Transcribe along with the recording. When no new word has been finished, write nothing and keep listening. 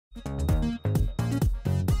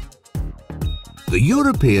The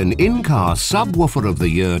European in-car subwoofer of the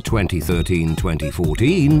year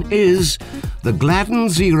 2013-2014 is the GLADEN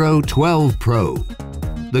Zero 12 Pro.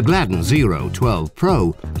 The GLADEN Zero 12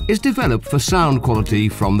 Pro is developed for sound quality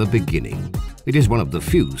from the beginning. It is one of the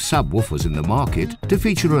few subwoofers in the market to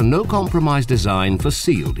feature a no-compromise design for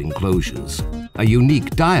sealed enclosures. A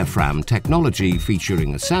unique diaphragm technology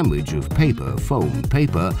featuring a sandwich of foam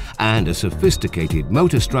paper, and a sophisticated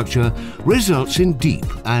motor structure results in deep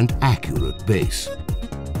and accurate bass.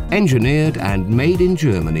 Engineered and made in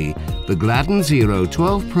Germany, the GLADEN Zero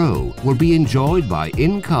 12 Pro will be enjoyed by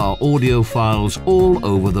in-car audiophiles all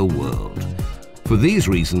over the world. For these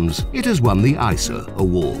reasons, it has won the ISA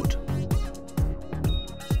award.